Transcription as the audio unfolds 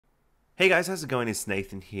Hey guys, how's it going? It's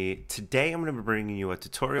Nathan here. Today I'm going to be bringing you a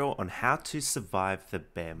tutorial on how to survive the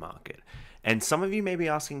bear market. And some of you may be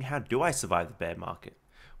asking, how do I survive the bear market?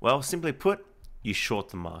 Well, simply put, you short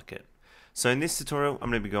the market. So in this tutorial, I'm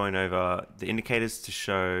going to be going over the indicators to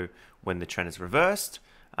show when the trend is reversed,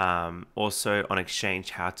 also on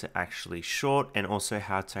exchange how to actually short, and also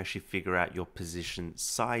how to actually figure out your position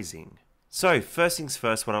sizing. So first things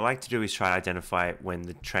first, what I like to do is try to identify when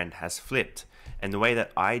the trend has flipped. And the way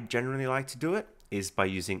that I generally like to do it is by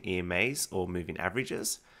using EMAs or moving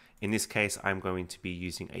averages. In this case, I'm going to be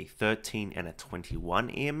using a 13 and a 21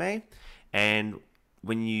 EMA. And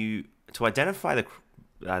to identify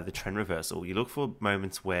the trend reversal, you look for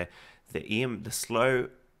moments where the slow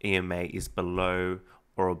EMA is below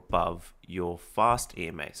or above your fast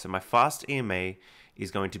EMA. So my fast EMA is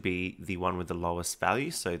going to be the one with the lowest value,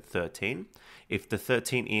 so 13. If the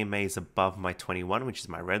 13 EMA is above my 21, which is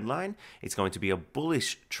my red line, it's going to be a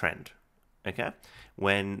bullish trend, okay?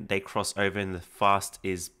 When they cross over and the fast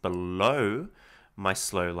is below my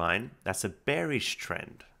slow line, that's a bearish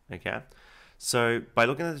trend, okay? So by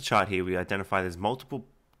looking at the chart here, we identify there's multiple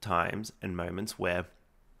times and moments where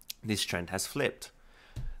this trend has flipped.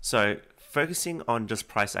 So focusing on just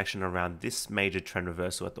price action around this major trend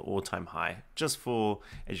reversal at the all-time high, just for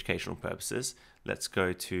educational purposes, let's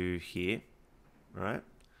go to here, right?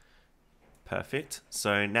 Perfect.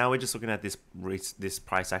 So now we're just looking at this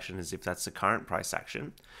price action as if that's the current price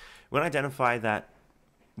action. We're going to identify that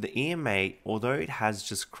the EMA, although it has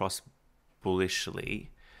just crossed bullishly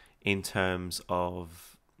in terms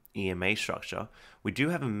of EMA structure, we do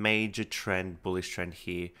have a major trend, bullish trend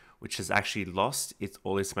here, which has actually lost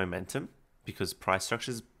all its momentum because price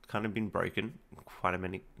structure has kind of been broken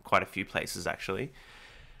in quite a few places actually.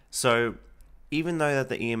 So even though that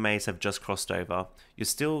the EMAs have just crossed over, you're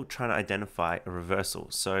still trying to identify a reversal.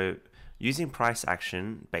 So using price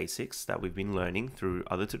action basics that we've been learning through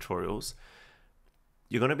other tutorials,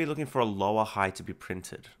 you're going to be looking for a lower high to be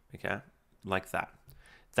printed, okay? Like that.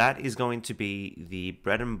 That is going to be the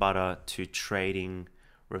bread and butter to trading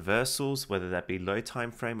reversals, whether that be low time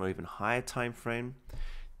frame or even higher time frame.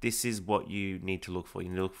 This is what you need to look for. You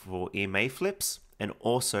need to look for EMA flips and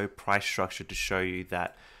also price structure to show you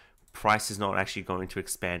that price is not actually going to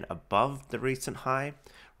expand above the recent high,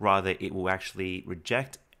 rather it will actually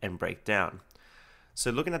reject and break down. So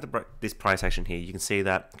looking at this price action here, you can see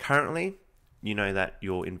that currently you know that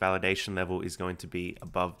your invalidation level is going to be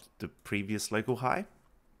above the previous local high.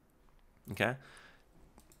 Okay,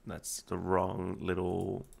 that's the wrong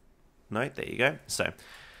little note. There you go. So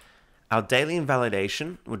our daily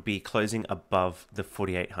invalidation would be closing above the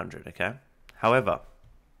 4,800. Okay. However,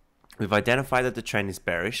 we've identified that the trend is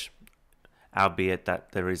bearish, albeit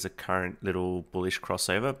that there is a current little bullish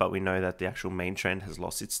crossover, but we know that the actual main trend has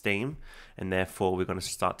lost its steam, and therefore we're going to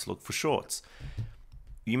start to look for shorts.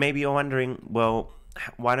 You may be wondering, well,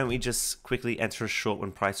 why don't we just quickly enter a short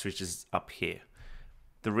when price reaches up here?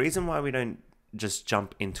 The reason why we don't just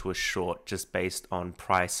jump into a short just based on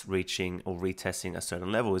price reaching or retesting a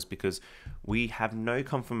certain level is because we have no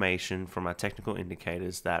confirmation from our technical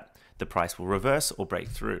indicators that the price will reverse or break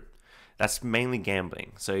through. That's mainly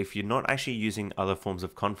gambling. So if you're not actually using other forms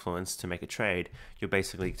of confluence to make a trade, you're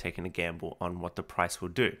basically taking a gamble on what the price will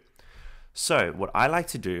do. So what I like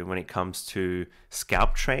to do when it comes to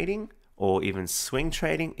scalp trading or even swing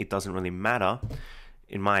trading, it doesn't really matter,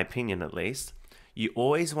 in my opinion at least. You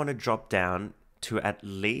always want to drop down to at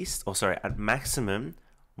maximum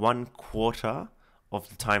 1/4 of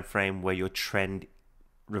the time frame where your trend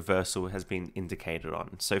reversal has been indicated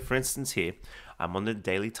on. So for instance here, I'm on the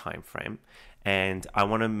daily time frame and I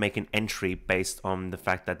want to make an entry based on the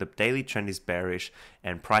fact that the daily trend is bearish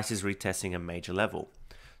and price is retesting a major level.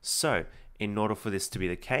 So in order for this to be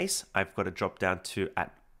the case, I've got to drop down to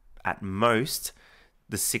at most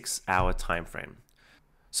the 6-hour time frame.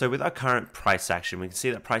 So with our current price action, we can see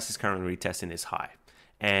that price is currently retesting this high.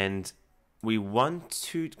 And we want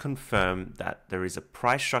to confirm that there is a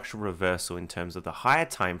price structure reversal in terms of the higher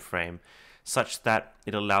time frame, such that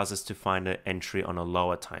it allows us to find an entry on a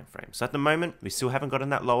lower time frame. So at the moment, we still haven't gotten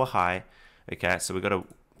that lower high. Okay, so we've got to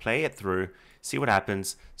play it through, see what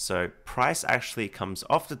happens. So price actually comes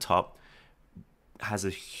off the top, has a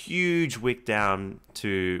huge wick down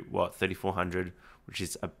to what, 3,400, which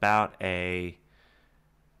is about a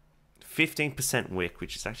 15% wick,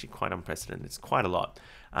 which is actually quite unprecedented. It's quite a lot.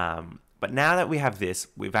 But now that we have this,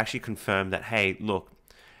 we've actually confirmed that, hey, look,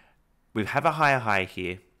 we have a higher high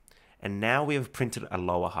here, and now we have printed a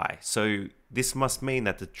lower high. So this must mean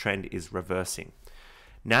that the trend is reversing.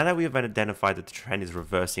 Now that we have identified that the trend is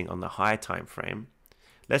reversing on the higher time frame,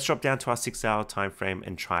 let's drop down to our 6-hour time frame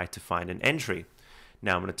and try to find an entry.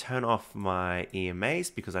 Now I'm going to turn off my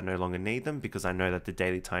EMAs because I no longer need them, because I know that the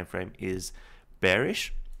daily time frame is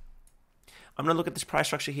bearish. I'm going to look at this price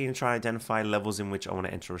structure here and try to identify levels in which I want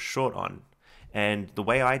to enter a short on. And the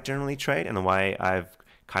way I generally trade, and the way I've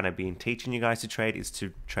kind of been teaching you guys to trade, is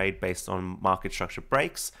to trade based on market structure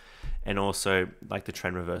breaks and also like the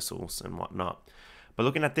trend reversals and whatnot. But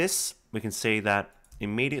looking at this, we can see that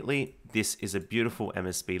immediately this is a beautiful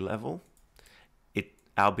MSB level.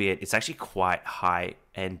 Albeit it's actually quite high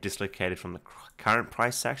and dislocated from the current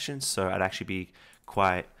price action, so I'd actually be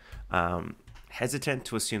quite hesitant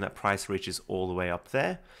to assume that price reaches all the way up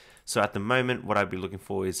there. So at the moment, what I'd be looking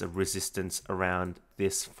for is a resistance around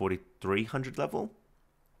this 4,300 level.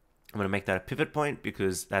 I'm going to make that a pivot point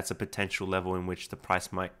because that's a potential level in which the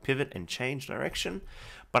price might pivot and change direction.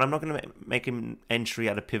 But I'm not going to make an entry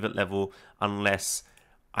at a pivot level unless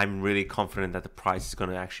I'm really confident that the price is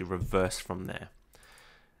going to actually reverse from there.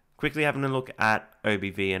 Quickly having a look at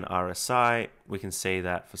OBV and RSI, we can see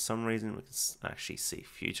that for some reason, we can actually see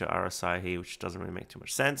future RSI here, which doesn't really make too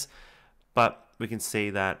much sense. But we can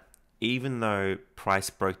see that even though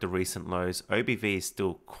price broke the recent lows, OBV is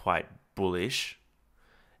still quite bullish.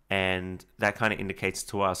 And that kind of indicates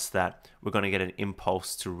to us that we're going to get an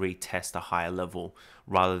impulse to retest a higher level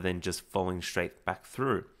rather than just falling straight back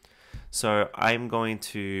through. So I'm going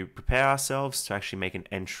to prepare ourselves to actually make an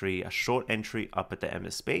entry, a short entry up at the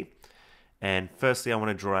MSB. And firstly, I want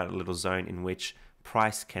to draw out a little zone in which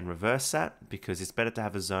price can reverse that, because it's better to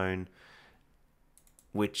have a zone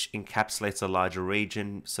which encapsulates a larger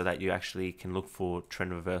region so that you actually can look for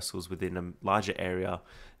trend reversals within a larger area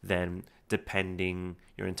than depending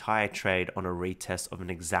your entire trade on a retest of an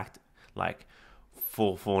exact like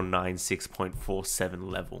 4496.47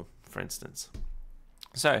 level, for instance.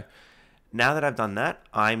 So now that I've done that,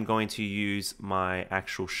 I'm going to use my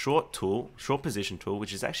actual short position tool,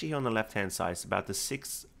 which is actually here on the left hand side. It's about the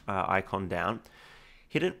 6 icon down.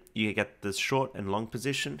 Hit it, you get the short and long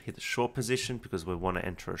position. Hit the short position because we want to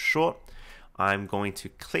enter a short. I'm going to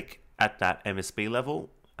click at that MSB level,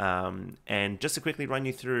 and just to quickly run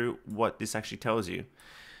you through what this actually tells you.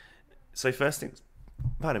 So first things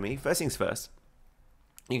first,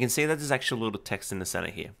 you can see that there's actually a little text in the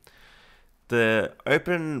center here. The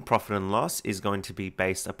open profit and loss is going to be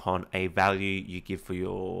based upon a value you give for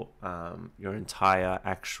your entire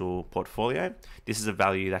actual portfolio. This is a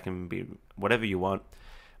value that can be whatever you want,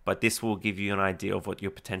 but this will give you an idea of what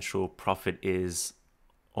your potential profit is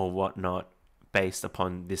or whatnot based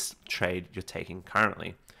upon this trade you're taking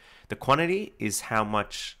currently. The quantity is how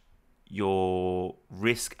much your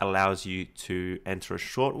risk allows you to enter a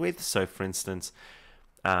short with. So for instance,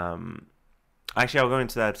 actually, I'll go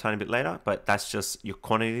into that a tiny bit later, but that's just your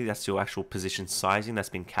quantity. That's your actual position sizing that's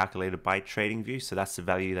been calculated by TradingView. So that's the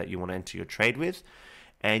value that you want to enter your trade with.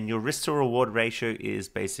 And your risk to reward ratio is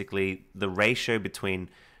basically the ratio between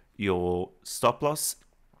your stop loss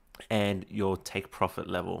and your take profit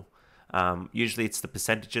level. Usually it's the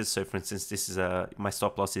percentages. So for instance, this is my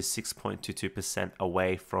stop loss is 6.22%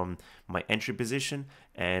 away from my entry position,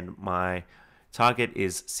 and my target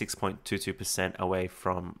is 6.22% away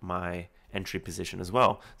from my entry position as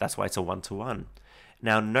well. That's why it's a 1-to-1.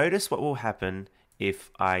 Now notice what will happen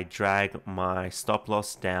if I drag my stop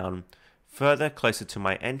loss down further closer to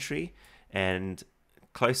my entry and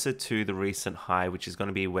closer to the recent high, which is going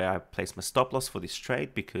to be where I place my stop loss for this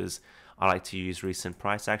trade, because I like to use recent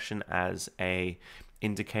price action as a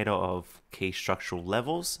indicator of key structural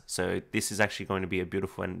levels. So this is actually going to be a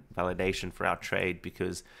beautiful validation for our trade,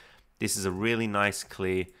 because this is a really nice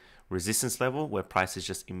clear resistance level where price is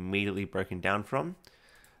just immediately broken down from.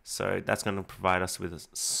 So that's going to provide us with a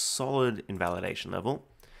solid invalidation level.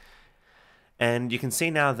 And you can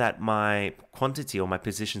see now that my quantity or my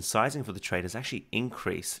position sizing for the trade has actually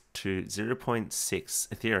increased to 0.6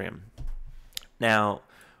 Ethereum. Now,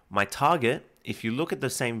 my target, if you look at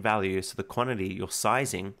the same value, so the quantity, your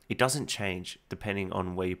sizing, it doesn't change depending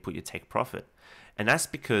on where you put your take profit. And that's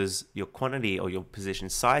because your quantity or your position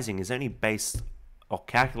sizing is only based or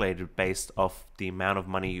calculated based off the amount of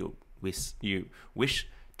money you wish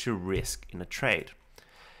to risk in a trade.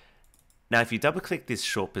 Now, if you double click this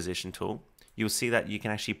short position tool, you'll see that you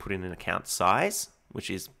can actually put in an account size, which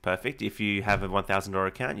is perfect. If you have a $1,000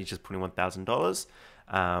 account, you just put in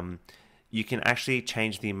 $1,000. You can actually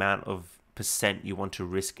change the amount of percent you want to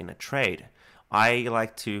risk in a trade. I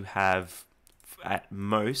like to have at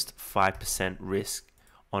most 5% risk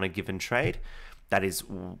on a given trade. That is,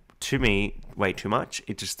 to me, way too much.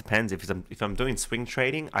 It just depends. If I'm doing swing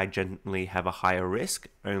trading, I generally have a higher risk,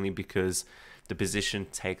 only because the position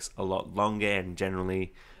takes a lot longer, and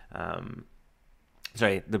generally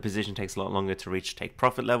sorry, the position takes a lot longer to reach take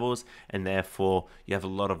profit levels, and therefore you have a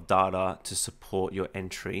lot of data to support your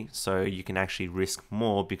entry, so you can actually risk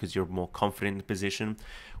more because you're more confident in the position.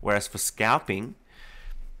 Whereas for scalping,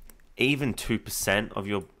 even 2% of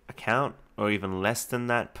your account or even less than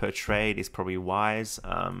that per trade is probably wise.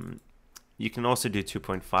 You can also do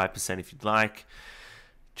 2.5% if you'd like.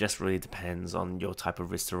 Just really depends on your type of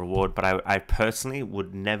risk to reward, but I personally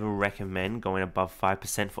would never recommend going above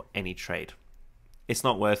 5% for any trade. It's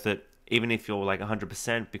not worth it, even if you're like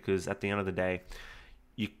 100%, because at the end of the day,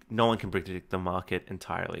 no one can predict the market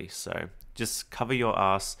entirely. So just cover your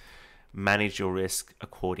ass, manage your risk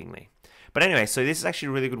accordingly. But anyway, so this is actually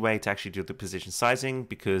a really good way to actually do the position sizing,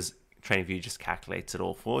 because TradingView just calculates it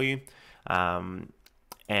all for you.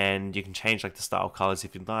 And you can change like the style colors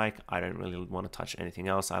if you'd like. I don't really want to touch anything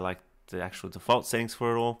else. I like the actual default settings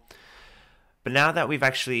for it all. But now that we've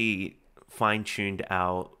actually fine-tuned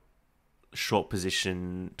our short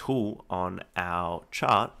position tool on our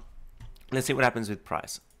chart, let's see what happens with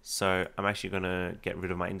price. So I'm actually going to get rid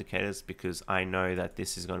of my indicators, because I know that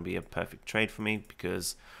this is going to be a perfect trade for me,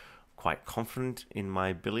 because I'm quite confident in my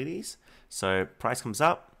abilities. So price comes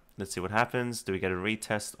up. Let's see what happens. Do we get a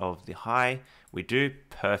retest of the high? We do.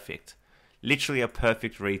 Perfect. Literally a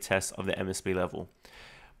perfect retest of the MSB level.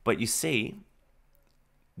 But you see,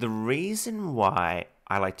 the reason why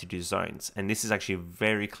I like to do zones, and this is actually a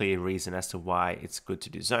very clear reason as to why it's good to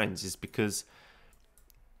do zones, is because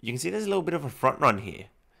you can see there's a little bit of a front run here.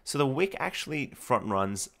 So the wick actually front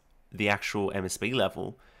runs the actual MSB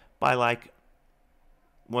level by like,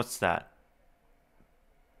 what's that?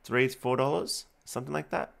 $3 to $4? Something like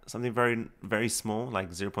that. Something very, very small, like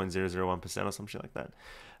 0.001% or something like that.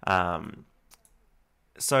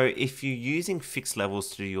 So if you're using fixed levels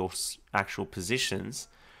to do your actual positions,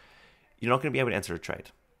 you're not going to be able to enter a trade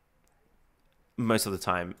most of the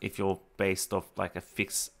time if you're based off like a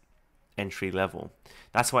fixed entry level.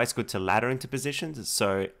 That's why it's good to ladder into positions.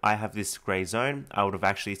 So I have this gray zone. I would have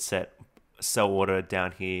actually set sell order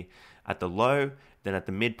down here at the low, then at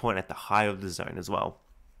the midpoint, at the high of the zone as well.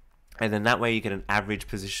 And then that way you get an average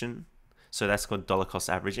position. So that's called dollar cost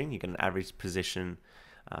averaging. You get an average position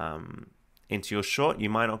into your short. You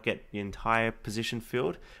might not get the entire position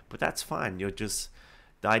filled, but that's fine.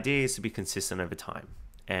 The idea is to be consistent over time.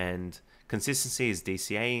 And consistency is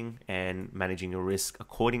DCAing and managing your risk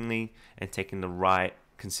accordingly and taking the right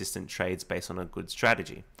consistent trades based on a good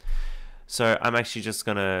strategy. So I'm actually just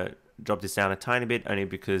going to drop this down a tiny bit, only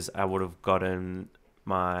because I would have gotten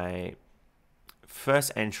my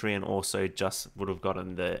first entry and also just would have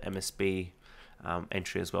gotten the MSB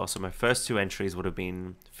entry as well. So my first two entries would have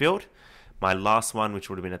been filled. My last one, which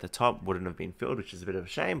would have been at the top, wouldn't have been filled, which is a bit of a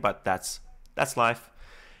shame, but that's life.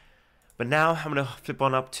 But now I'm going to flip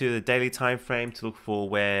on up to the daily time frame to look for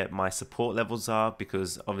where my support levels are,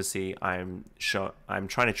 because obviously I'm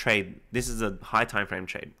trying to trade. This is a high time frame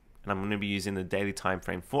trade, and I'm going to be using the daily time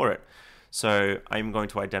frame for it. So I'm going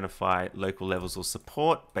to identify local levels of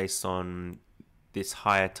support based on this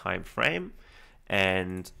higher time frame,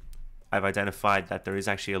 and I've identified that there is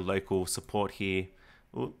actually a local support here.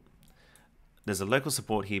 Ooh. There's a local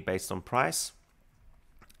support here based on price,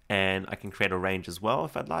 and I can create a range as well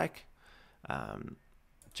if I'd like.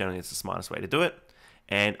 Generally it's the smartest way to do it,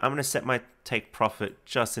 and I'm going to set my take profit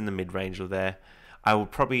just in the mid-range of there. I will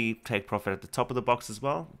probably take profit at the top of the box as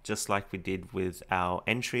well, just like we did with our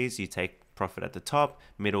entries. You take profit at the top,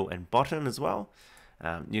 middle, and bottom as well.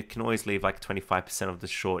 You can always leave like 25% of the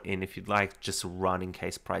short in if you'd like, just to run in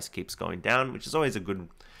case price keeps going down, which is always a good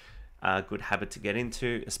habit to get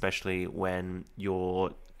into, especially when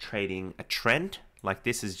you're trading a trend. Like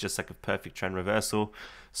this is just like a perfect trend reversal,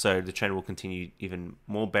 so the trend will continue even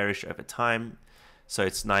more bearish over time. So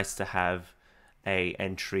it's nice to have a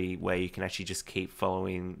entry where you can actually just keep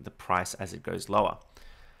following the price as it goes lower.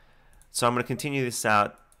 So I'm going to continue this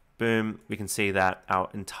out. Boom, we can see that our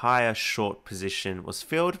entire short position was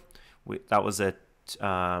filled. That was a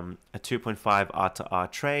 2.5 R to R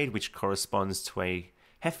trade, which corresponds to a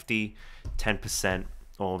hefty 10%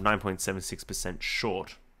 or 9.76%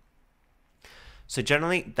 short. So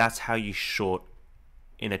generally, that's how you short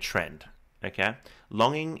in a trend, okay?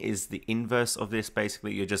 Longing is the inverse of this.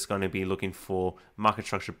 Basically, you're just going to be looking for market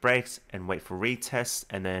structure breaks and wait for retests,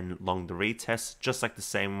 and then long the retest, just like the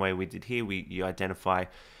same way we did here. You identify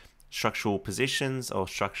structural positions or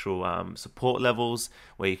structural support levels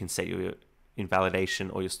where you can set your invalidation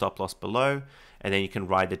or your stop loss below, and then you can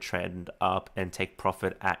ride the trend up and take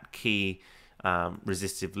profit at key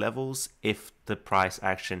resistive levels if the price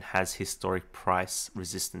action has historic price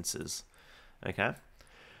resistances. Okay,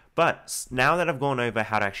 But now that I've gone over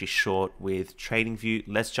how to actually short with TradingView,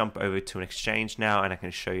 let's jump over to an exchange now, and I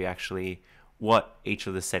can show you actually what each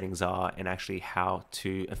of the settings are and actually how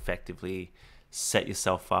to effectively set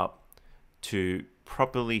yourself up to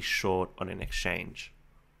properly short on an exchange.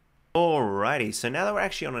 Alrighty, so now that we're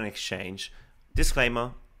actually on an exchange,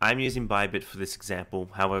 disclaimer, I'm using Bybit for this example.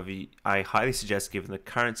 However, I highly suggest, given the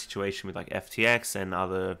current situation with like FTX and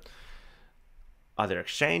other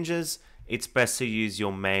exchanges, it's best to use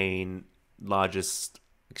your main largest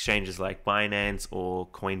exchanges like Binance or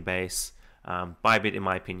Coinbase. Bybit, in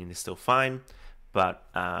my opinion, is still fine, but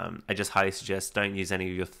I just highly suggest don't use any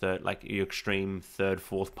of your extreme third,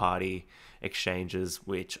 fourth party exchanges,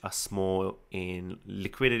 which are small in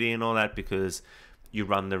liquidity and all that, because you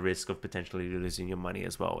run the risk of potentially losing your money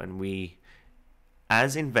as well. And we,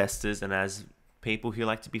 as investors and as people who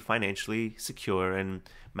like to be financially secure and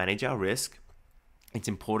manage our risk, it's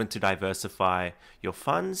important to diversify your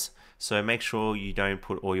funds. So make sure you don't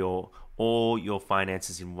put all your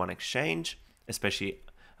finances in one exchange, especially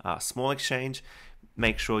a small exchange.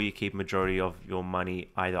 Make sure you keep majority of your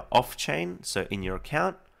money either off chain, so in your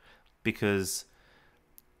account, because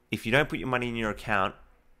if you don't put your money in your account,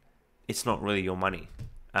 it's not really your money.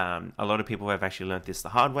 A lot of people have actually learned this the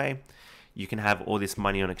hard way. You can have all this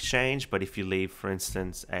money on exchange, but if you leave, for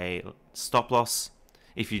instance, a stop loss,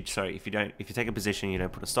 if you take a position, you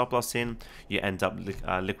don't put a stop loss in, you end up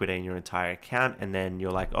liquidating your entire account, and then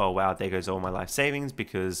you're like, oh wow, there goes all my life savings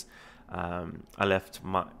because I left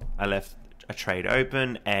a trade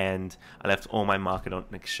open and I left all my market on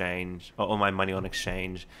exchange, or all my money on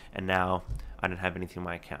exchange, and now I don't have anything in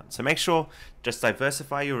my account. So make sure, just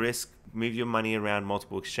diversify your risk, move your money around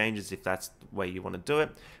multiple exchanges if that's the way you want to do it,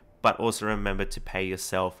 but also remember to pay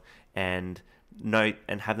yourself and note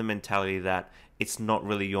and have the mentality that it's not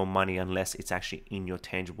really your money unless it's actually in your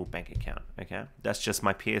tangible bank account. Okay, that's just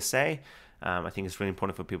my PSA. I think it's really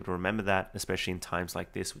important for people to remember that, especially in times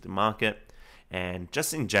like this with the market, and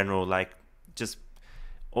just in general, like just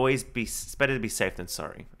always it's better to be safe than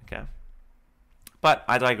sorry. Okay, but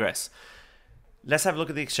I digress. Let's have a look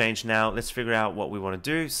at the exchange now. Let's figure out what we want to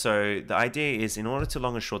do. So the idea is, in order to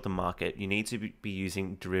long and short the market, you need to be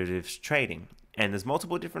using derivatives trading. And there's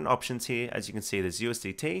multiple different options here. As you can see, there's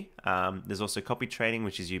USDT. There's also copy trading,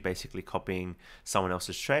 which is you basically copying someone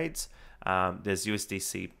else's trades. There's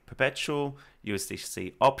USDC perpetual,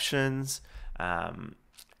 USDC options, and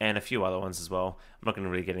a few other ones as well. I'm not going to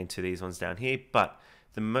really get into these ones down here, but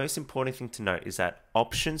the most important thing to note is that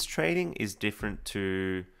options trading is different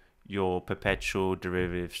to your perpetual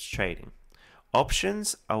derivatives trading.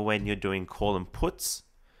 Options are when you're doing call and puts.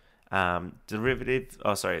 Your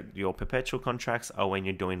perpetual contracts are when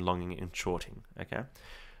you're doing longing and shorting. Okay,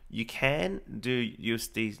 you can do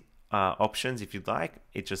USD options if you'd like.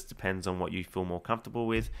 It just depends on what you feel more comfortable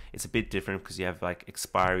with. It's a bit different because you have like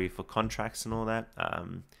expiry for contracts and all that.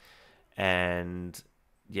 And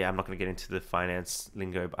yeah, I'm not going to get into the finance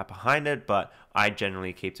lingo behind it, but I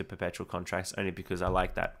generally keep to perpetual contracts only because I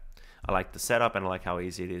like that. I like the setup and I like how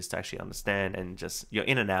easy it is to actually understand, and just you're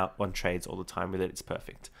in and out on trades all the time with it. It's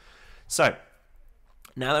perfect. So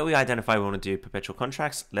now that we identify we want to do perpetual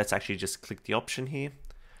contracts, let's actually just click the option here.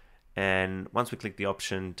 And once we click the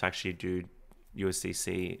option to actually do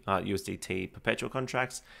USDT perpetual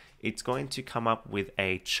contracts, it's going to come up with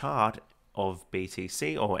a chart of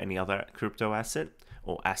BTC or any other crypto asset,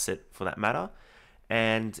 or asset for that matter.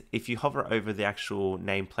 And if you hover over the actual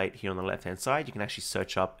nameplate here on the left hand side, you can actually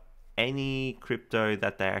search up any crypto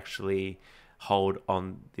that they actually hold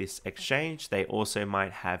on this exchange. They also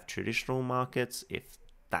might have traditional markets if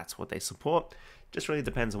that's what they support. Just really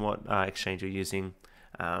depends on what exchange you're using.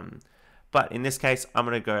 But in this case, I'm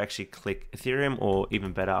going to go actually click Ethereum, or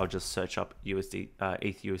even better, I'll just search up ETH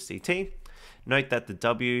USDT. Note that the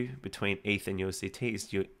W between ETH and USDT is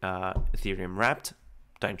Ethereum wrapped.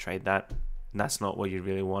 Don't trade that. That's not what you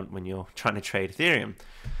really want when you're trying to trade Ethereum.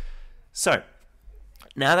 So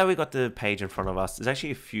now that we've got the page in front of us, there's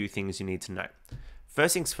actually a few things you need to know.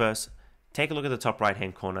 First things first, take a look at the top right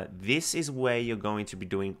hand corner. This is where you're going to be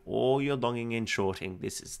doing all your longing and shorting.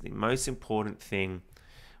 This is the most important thing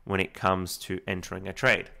when it comes to entering a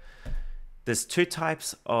trade. There's two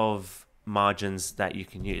types of margins that you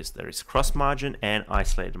can use. There is cross margin and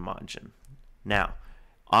isolated margin. Now,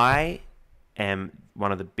 I am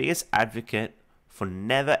one of the biggest advocate for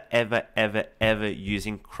never, ever, ever, ever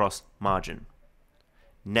using cross margin.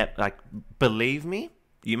 Believe me,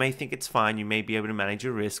 you may think it's fine. You may be able to manage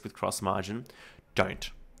your risk with cross margin. Don't.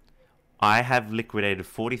 I have liquidated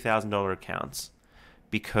 $40,000 accounts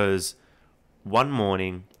because one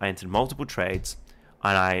morning I entered multiple trades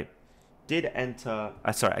and I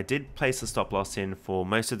I did place a stop loss in for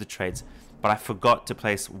most of the trades, but I forgot to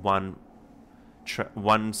place one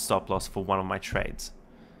stop loss for one of my trades.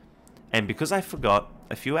 And because I forgot,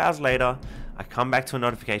 a few hours later, I come back to a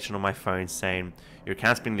notification on my phone saying your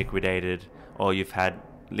account's been liquidated, or you've had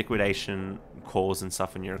liquidation calls and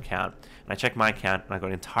stuff on your account. And I checked my account and I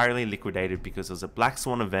got entirely liquidated because it was a black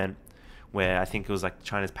swan event where I think it was like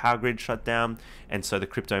China's power grid shut down, and so the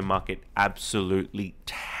crypto market absolutely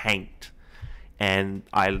tanked. And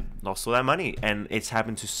I lost all that money. And it's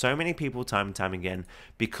happened to so many people time and time again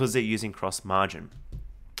because they're using cross margin.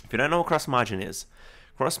 If you don't know what cross margin is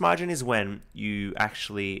when you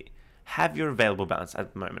actually have your available balance.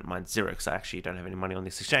 At the moment, mine's zero because I actually don't have any money on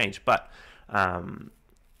this exchange. But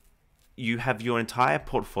you have your entire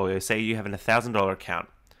portfolio. Say you have an $1,000 account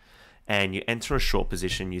and you enter a short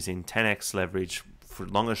position using 10x leverage for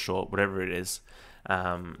long or short, whatever it is.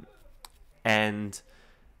 And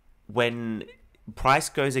when price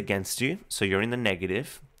goes against you, so you're in the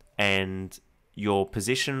negative, and your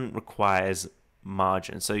position requires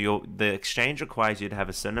margin. So the exchange requires you to have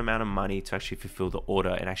a certain amount of money to actually fulfill the order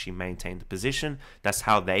and actually maintain the position. That's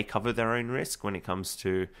how they cover their own risk when it comes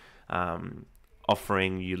to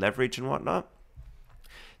offering you leverage and whatnot.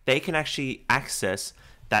 They can actually access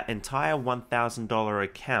that entire $1,000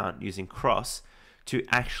 account using cross to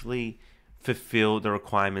actually fulfill the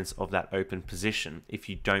requirements of that open position if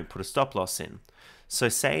you don't put a stop loss in. So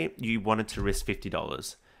say you wanted to risk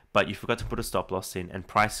 $50, but you forgot to put a stop loss in and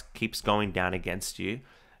price keeps going down against you.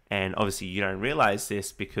 And obviously you don't realize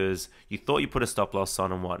this because you thought you put a stop loss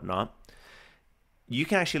on and whatnot. You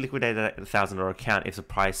can actually liquidate that $1,000 account if the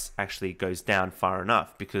price actually goes down far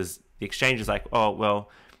enough, because the exchange is like, oh, well,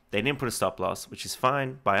 they didn't put a stop loss, which is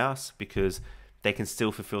fine by us because they can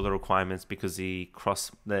still fulfill the requirements because we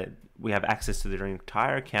have access to their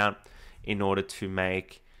entire account in order to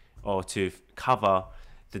make or to cover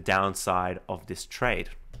the downside of this trade.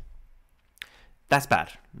 That's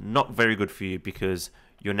bad. Not very good for you because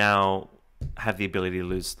you now have the ability to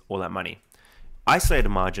lose all that money. Isolated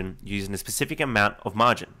margin using a specific amount of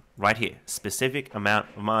margin. Right here, specific amount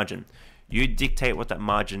of margin. You dictate what that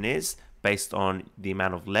margin is based on the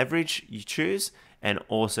amount of leverage you choose and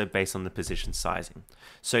also based on the position sizing.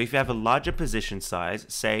 So if you have a larger position size,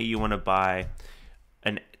 say you want to buy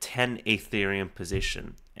an 10 Ethereum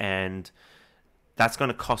position, and that's going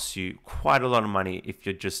to cost you quite a lot of money if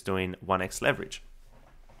you're just doing 1x leverage.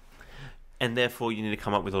 And therefore you need to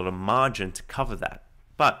come up with a lot of margin to cover that.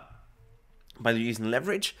 But by using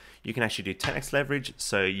leverage, you can actually do 10x leverage,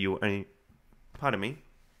 so you only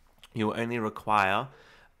require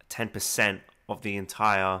 10% of the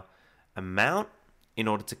entire amount in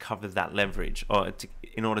order to cover that leverage, or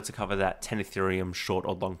in order to cover that 10 Ethereum short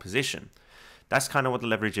or long position. That's kind of what the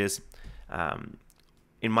leverage is.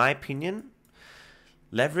 In my opinion,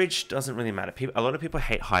 leverage doesn't really matter. A lot of people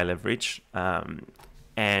hate high leverage,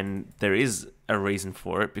 and there is a reason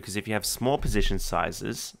for it, because if you have small position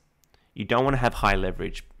sizes, you don't want to have high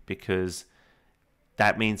leverage, because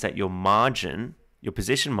that means that your margin, your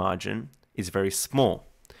position margin, is very small.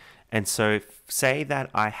 And so say that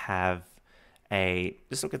I have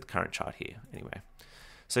let's look at the current chart here anyway.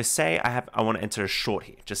 So say I want to enter a short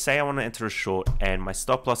here. Just say I want to enter a short and my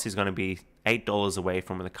stop loss is going to be $8 away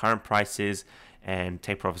from where the current price is, and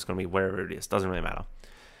take profit is going to be wherever it is. Doesn't really matter.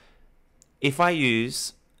 If I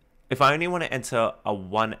only want to enter a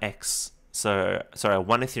 1x, a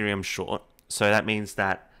 1 Ethereum short, so that means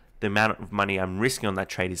that the amount of money I'm risking on that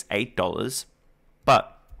trade is $8,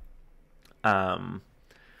 but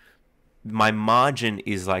my margin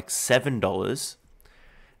is like $7.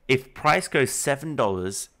 If price goes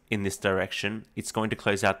 $7 in this direction, it's going to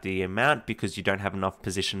close out the amount because you don't have enough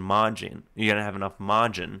position margin. You don't have enough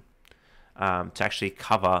margin to actually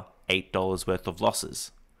cover $8 worth of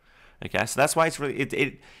losses. Okay, so that's why it's really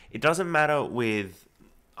it doesn't matter with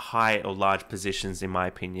high or large positions, in my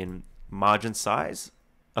opinion. Leverage size.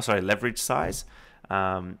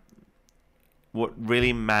 What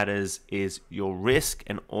really matters is your risk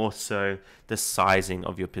and also the sizing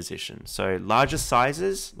of your position. So larger size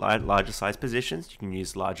positions, you can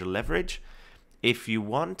use larger leverage. If you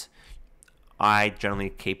want, I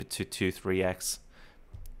generally keep it to 2-3x.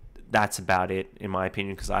 That's about it, in my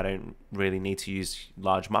opinion, because I don't really need to use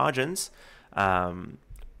large margins.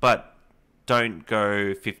 But don't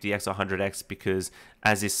go 50x or 100x, because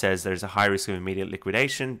as this says, there's a high risk of immediate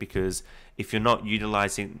liquidation, because if you're not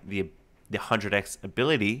utilizing the 100x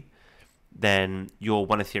ability, then your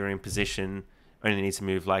 1 Ethereum position only needs to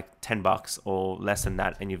move like $10 or less than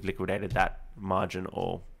that, and you've liquidated that margin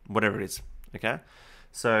or whatever it is. Okay,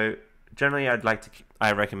 so generally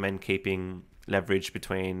I recommend keeping leverage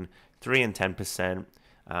between 3 and 10%.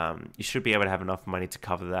 You should be able to have enough money to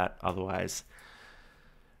cover that otherwise.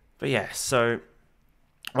 But yeah, so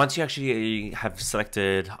once you actually have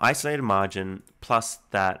selected isolated margin plus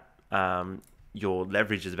that your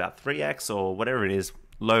leverage is about 3x or whatever it is,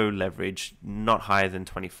 low leverage, not higher than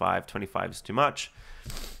 25. 25 is too much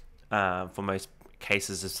for most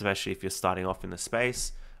cases, especially if you're starting off in the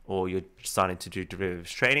space or you're starting to do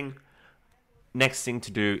derivatives trading. Next thing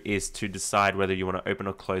to do is to decide whether you want to open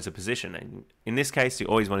or close a position. And in this case, you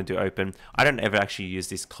always want to do open. I don't ever actually use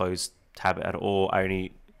this close tab at all. I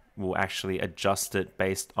only will actually adjust it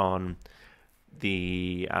based on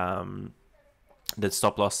the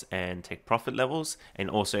stop loss and take profit levels. And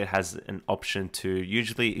also it has an option to,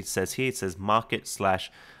 usually it says here, it says market /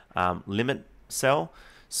 limit sell.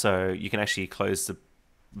 So you can actually close the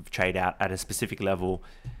trade out at a specific level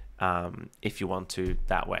if you want to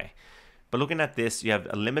that way. But looking at this, you have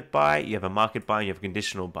a limit buy, you have a market buy, and you have a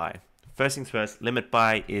conditional buy. First things first, limit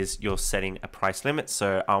buy is you're setting a price limit.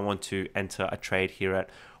 So I want to enter a trade here at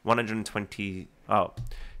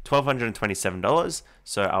 $1,227.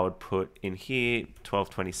 So I would put in here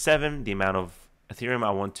 $1,227. The amount of Ethereum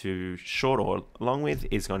I want to short or long with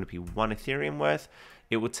is going to be 1 Ethereum worth.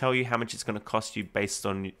 It will tell you how much it's going to cost you based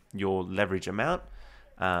on your leverage amount.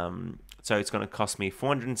 So it's going to cost me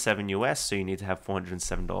 407 US. So you need to have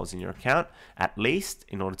 $407 in your account at least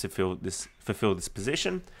in order to fulfill this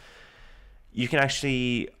position. You can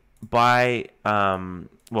actually buy,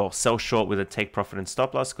 sell short with a take profit and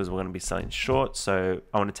stop loss because we're going to be selling short. So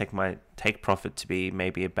I want to take my take profit to be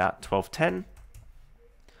maybe about 12.10.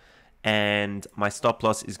 And my stop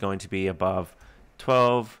loss is going to be above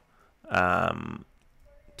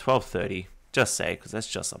 12.30, just say, because that's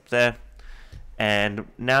just up there. And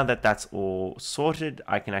now that that's all sorted,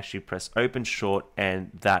 I can actually press open short, and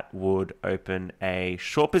that would open a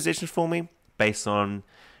short position for me based on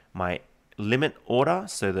my limit order,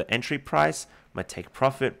 so the entry price, my take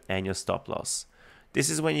profit, and your stop loss. This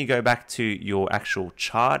is when you go back to your actual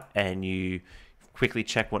chart and you quickly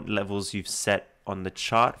check what levels you've set on the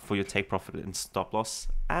chart for your take profit and stop loss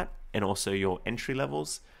at, and also your entry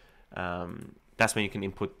levels. That's when you can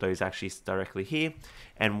input those actually directly here.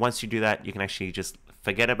 And once you do that, you can actually just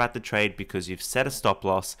forget about the trade because you've set a stop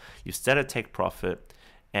loss, you've set a take profit,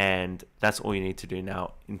 and that's all you need to do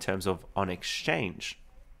now in terms of on exchange.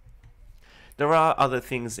 There are other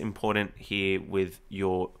things important here with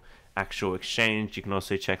your actual exchange. You can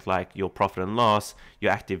also check like your profit and loss,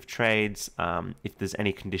 your active trades, if there's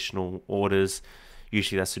any conditional orders.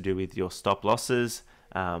 Usually that's to do with your stop losses.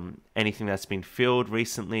 Anything that's been filled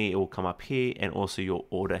recently, it will come up here, and also your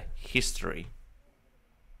order history.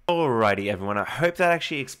 Alrighty everyone, I hope that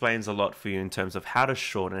actually explains a lot for you in terms of how to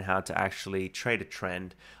short and how to actually trade a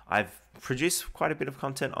trend. I've produced quite a bit of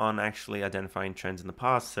content on actually identifying trends in the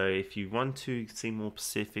past, so if you want to see more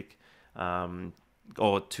specific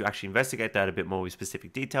or to actually investigate that a bit more with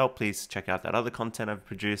specific detail, please check out that other content I've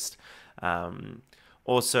produced.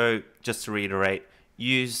 Also, just to reiterate,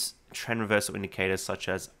 use trend reversal indicators such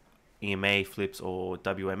as EMA flips or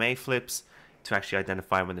WMA flips to actually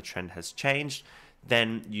identify when the trend has changed.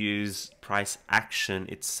 Then use price action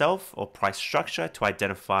itself or price structure to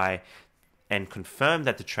identify and confirm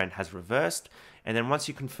that the trend has reversed. And then once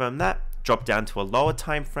you confirm that, drop down to a lower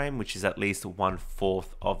time frame, which is at least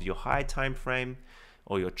 1/4 of your high time frame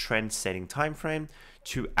or your trend setting time frame,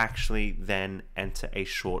 to actually then enter a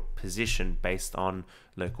short position based on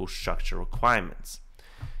local structure requirements.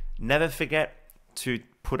 Never forget to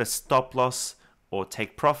put a stop loss or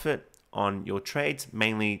take profit on your trades.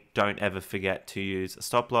 Mainly, don't ever forget to use a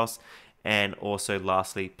stop loss. And also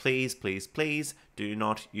lastly, please, please, please do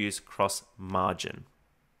not use cross margin.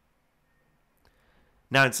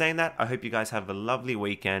 Now, in saying that, I hope you guys have a lovely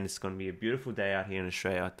weekend. It's going to be a beautiful day out here in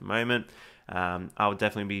Australia at the moment. I will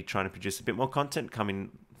definitely be trying to produce a bit more content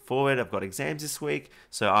coming forward. I've got exams this week,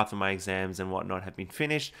 so after my exams and whatnot have been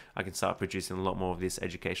finished, I can start producing a lot more of this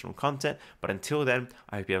educational content. But until then,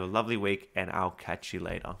 I hope you have a lovely week, and I'll catch you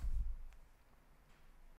later.